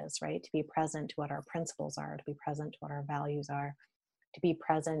what is, right? To be present to what our principles are, to be present to what our values are, to be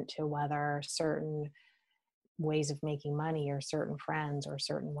present to whether certain ways of making money or certain friends or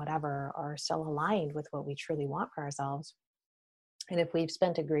certain whatever are still aligned with what we truly want for ourselves. And if we've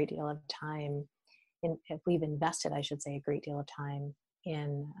spent a great deal of time if we've invested, I should say, a great deal of time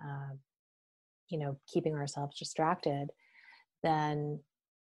in, keeping ourselves distracted, then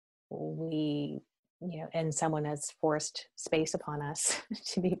we, and someone has forced space upon us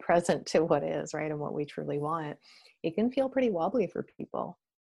to be present to what is, right, and what we truly want, it can feel pretty wobbly for people.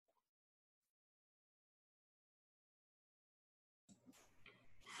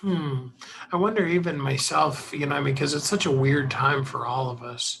 I wonder, even myself, because it's such a weird time for all of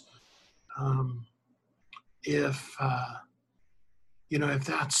us. If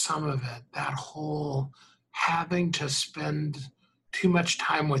that's some of it, that whole having to spend too much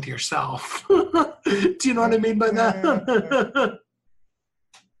time with yourself. Do you know what I mean by that?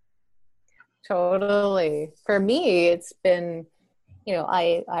 Totally. For me, it's been,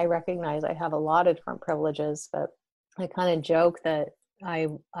 I recognize I have a lot of different privileges, but I kind of joke that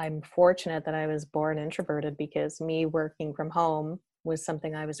I'm fortunate that I was born introverted, because me working from home was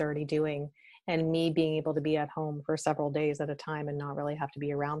something I was already doing. And me being able to be at home for several days at a time and not really have to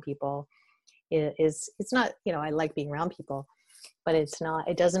be around people it's not, I like being around people, but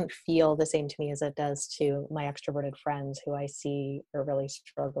it doesn't feel the same to me as it does to my extroverted friends, who I see are really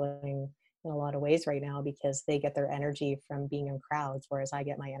struggling in a lot of ways right now, because they get their energy from being in crowds, whereas I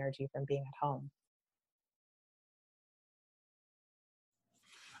get my energy from being at home.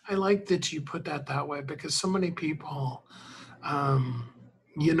 I like that you put that way, because so many people,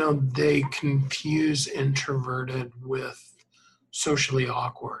 they confuse introverted with socially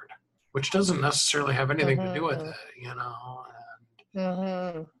awkward, which doesn't necessarily have anything to do with it,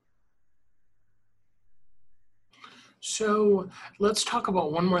 So let's talk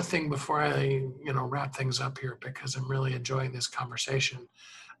about one more thing before I, wrap things up here, because I'm really enjoying this conversation.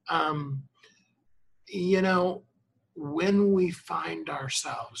 When we find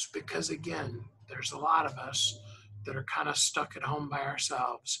ourselves, because again, there's a lot of us that are kind of stuck at home by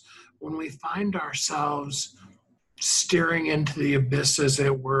ourselves. When we find ourselves staring into the abyss, as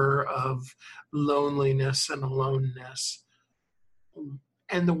it were, of loneliness and aloneness,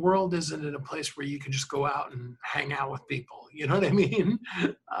 and the world isn't in a place where you can just go out and hang out with people, you know what I mean?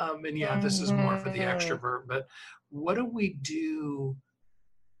 And yeah, this is more for the extrovert, but what do we do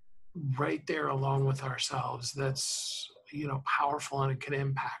right there along with ourselves that's, powerful and it can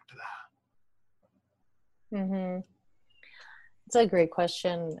impact that? It's a great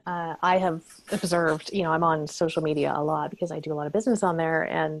question. I have observed, I'm on social media a lot because I do a lot of business on there.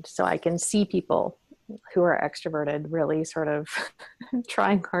 And so I can see people who are extroverted really sort of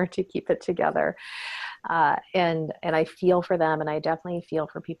trying hard to keep it together. And I feel for them. And I definitely feel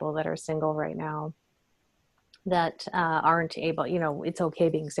for people that are single right now that aren't able, it's okay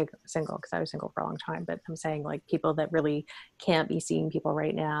being single, because I was single for a long time, but I'm saying like people that really can't be seeing people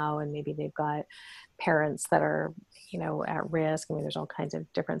right now, and maybe they've got parents that are, at risk. I mean, there's all kinds of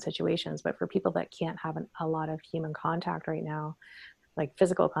different situations, but for people that can't have a lot of human contact right now, like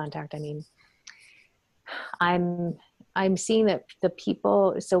physical contact, I mean, I'm seeing that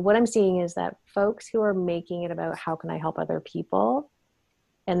so what I'm seeing is that folks who are making it about how can I help other people,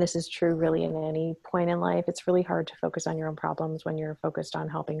 and this is true really in any point in life, it's really hard to focus on your own problems when you're focused on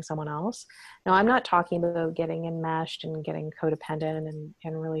helping someone else. Now, I'm not talking about getting enmeshed and getting codependent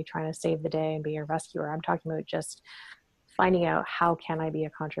and really trying to save the day and be a rescuer. I'm talking about just finding out how can I be a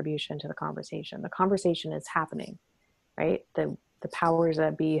contribution to the conversation. The conversation is happening, right? The powers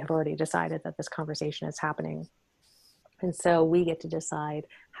that be have already decided that this conversation is happening. And so we get to decide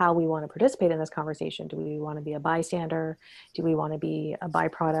how we want to participate in this conversation. Do we want to be a bystander? Do we want to be a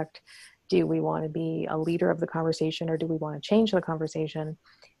byproduct? Do we want to be a leader of the conversation, or do we want to change the conversation?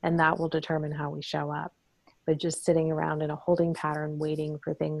 And that will determine how we show up. But just sitting around in a holding pattern waiting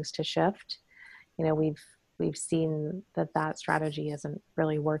for things to shift, we've seen that strategy isn't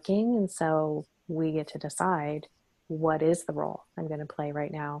really working. And so we get to decide, what is the role I'm going to play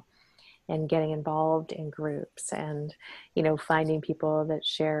right now? And getting involved in groups and, finding people that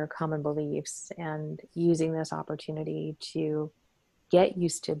share common beliefs, and using this opportunity to get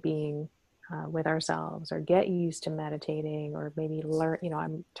used to being with ourselves, or get used to meditating, or maybe learn,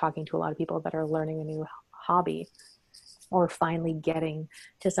 I'm talking to a lot of people that are learning a new hobby, or finally getting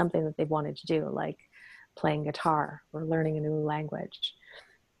to something that they've wanted to do, like playing guitar or learning a new language.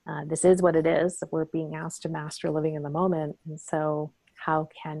 This is what it is. We're being asked to master living in the moment. And so how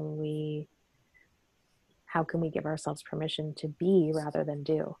can we give ourselves permission to be rather than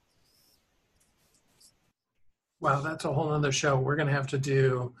do? Wow, that's a whole nother show. We're going to have to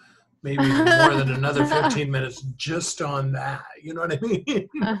do maybe more than another 15 minutes just on that. You know what I mean?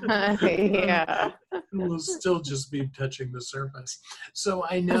 Yeah. We'll still just be touching the surface. So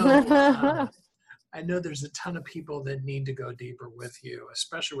I know there's a ton of people that need to go deeper with you,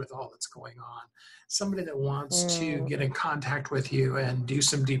 especially with all that's going on. Somebody that wants to get in contact with you and do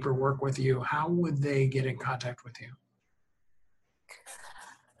some deeper work with you, how would they get in contact with you?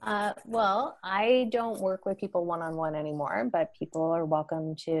 Well, I don't work with people one-on-one anymore, but people are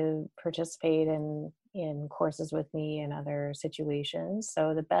welcome to participate in courses with me in other situations.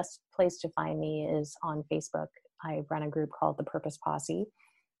 So the best place to find me is on Facebook. I run a group called the Purpose Posse,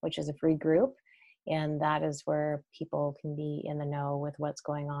 which is a free group. And that is where people can be in the know with what's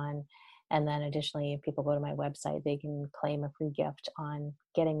going on. And then additionally, if people go to my website, they can claim a free gift on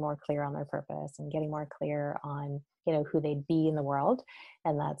getting more clear on their purpose and getting more clear on, who they'd be in the world.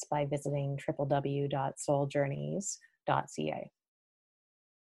 And that's by visiting www.souljourneys.ca.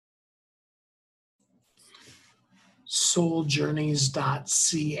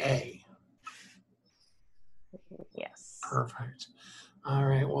 Souljourneys.ca. Yes. Perfect. All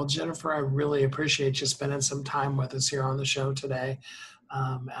right. Well, Jennifer, I really appreciate you spending some time with us here on the show today.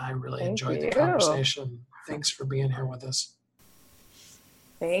 I really enjoyed the conversation. Thanks for being here with us.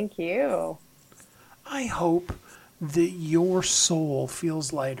 Thank you. I hope that your soul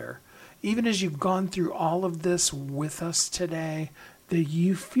feels lighter. Even as you've gone through all of this with us today, that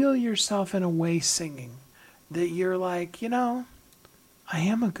you feel yourself in a way singing. That you're like, I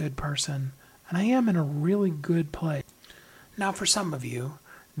am a good person, and I am in a really good place. Now, for some of you,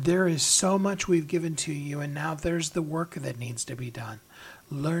 there is so much we've given to you, and now there's the work that needs to be done.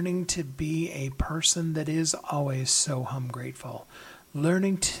 learning to be a person that is always so grateful,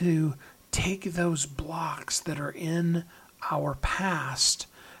 learning to take those blocks that are in our past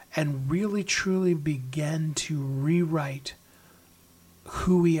and really truly begin to rewrite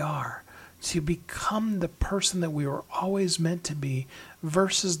who we are, to become the person that we were always meant to be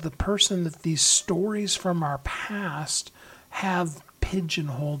versus the person that these stories from our past have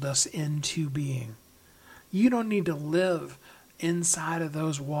pigeonholed us into being. You don't need to live inside of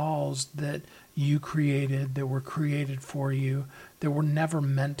those walls that you created, that were created for you, that were never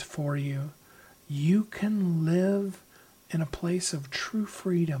meant for you. You can live in a place of true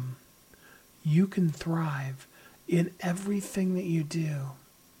freedom. You can thrive in everything that you do.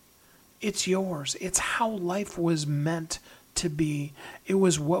 It's yours. It's how life was meant to be. It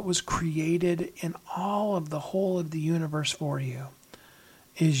was what was created in all of the whole of the universe for you.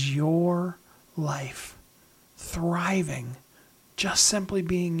 Is your life thriving, just simply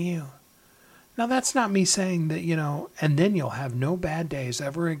being you. Now, that's not me saying that, and then you'll have no bad days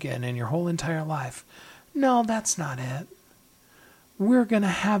ever again in your whole entire life. No, that's not it. We're going to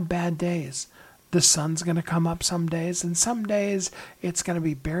have bad days. The sun's going to come up some days, and some days it's going to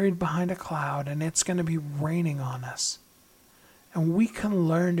be buried behind a cloud, and it's going to be raining on us. And we can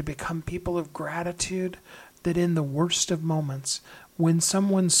learn to become people of gratitude that in the worst of moments, when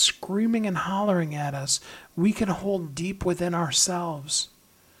someone's screaming and hollering at us, we can hold deep within ourselves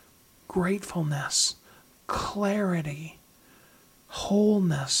gratefulness, clarity,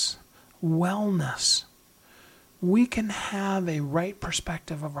 wholeness, wellness. We can have a right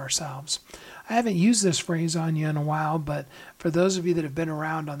perspective of ourselves. I haven't used this phrase on you in a while, but for those of you that have been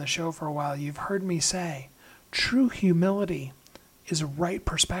around on the show for a while, you've heard me say, true humility is a right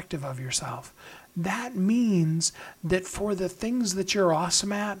perspective of yourself. That means that for the things that you're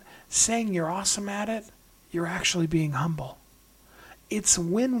awesome at, saying you're awesome at it, you're actually being humble. It's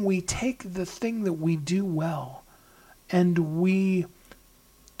when we take the thing that we do well and we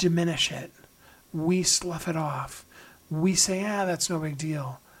diminish it, we slough it off, we say, that's no big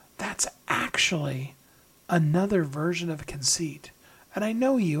deal. That's actually another version of conceit. And I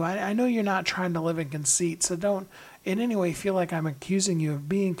know you. I know you're not trying to live in conceit, so don't in any way feel like I'm accusing you of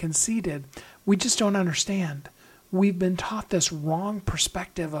being conceited. We just don't understand. We've been taught this wrong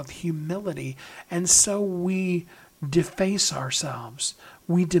perspective of humility, and so we deface ourselves.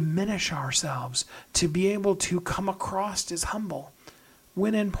 We diminish ourselves to be able to come across as humble.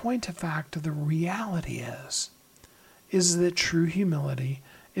 When in point of fact, the reality is that true humility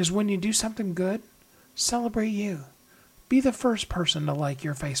is when you do something good, celebrate you. Be the first person to like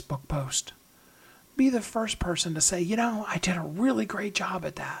your Facebook post. Be the first person to say, I did a really great job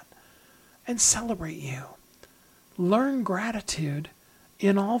at that. And celebrate you. Learn gratitude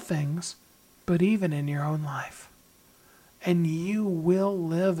in all things, but even in your own life. And you will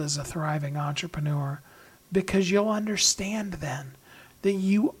live as a thriving entrepreneur because you'll understand then that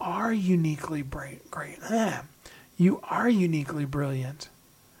you are uniquely great. You are uniquely brilliant.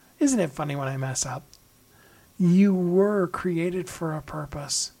 Isn't it funny when I mess up? You were created for a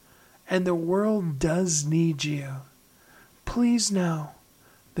purpose, and the world does need you. Please know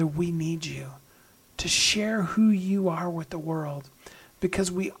that we need you to share who you are with the world,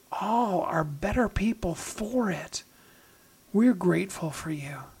 because we all are better people for it. We're grateful for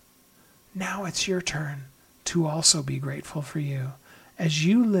you. Now it's your turn to also be grateful for you as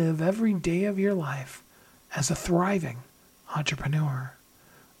you live every day of your life as a thriving entrepreneur.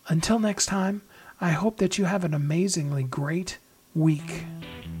 Until next time, I hope that you have an amazingly great week.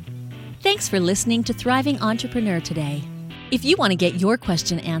 Thanks for listening to Thriving Entrepreneur today. If you want to get your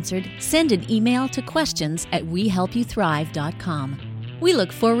question answered, send an email to questions@wehelpyouthrive.com. We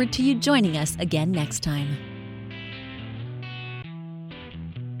look forward to you joining us again next time.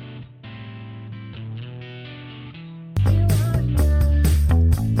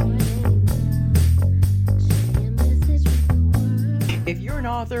 If you're an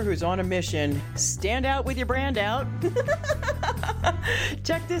author who's on a mission, stand out with your brand out.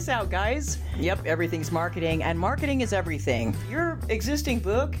 Check this out, guys. Yep, everything's marketing, and marketing is everything. Your existing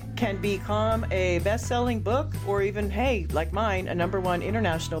book can become a best-selling book, or even, hey, like mine, a #1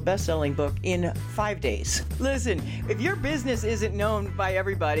 international best-selling book in 5 days. Listen, if your business isn't known by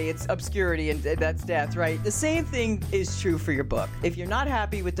everybody, it's obscurity, and that's death, right? The same thing is true for your book. If you're not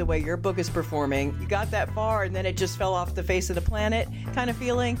happy with the way your book is performing, you got that far and then it just fell off the face of the planet kind of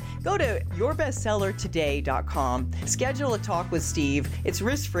feeling, go to yourbestsellertoday.com, schedule a talk with Steve, Steve. It's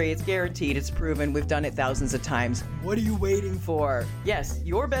risk-free, it's guaranteed, it's proven. We've done it thousands of times. What are you waiting for? Yes,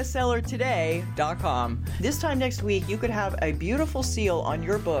 yourbestsellertoday.com. This time next week, you could have a beautiful seal on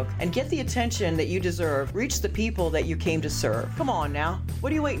your book and get the attention that you deserve. Reach the people that you came to serve. Come on now.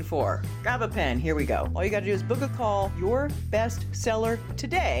 What are you waiting for? Grab a pen. Here we go. All you got to do is book a call.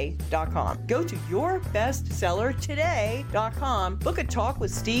 yourbestsellertoday.com. Go to yourbestsellertoday.com. Book a talk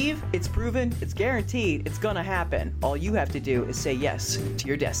with Steve. It's proven. It's guaranteed. It's going to happen. All you have to do is say yes to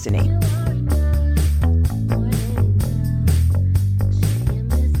your destiny.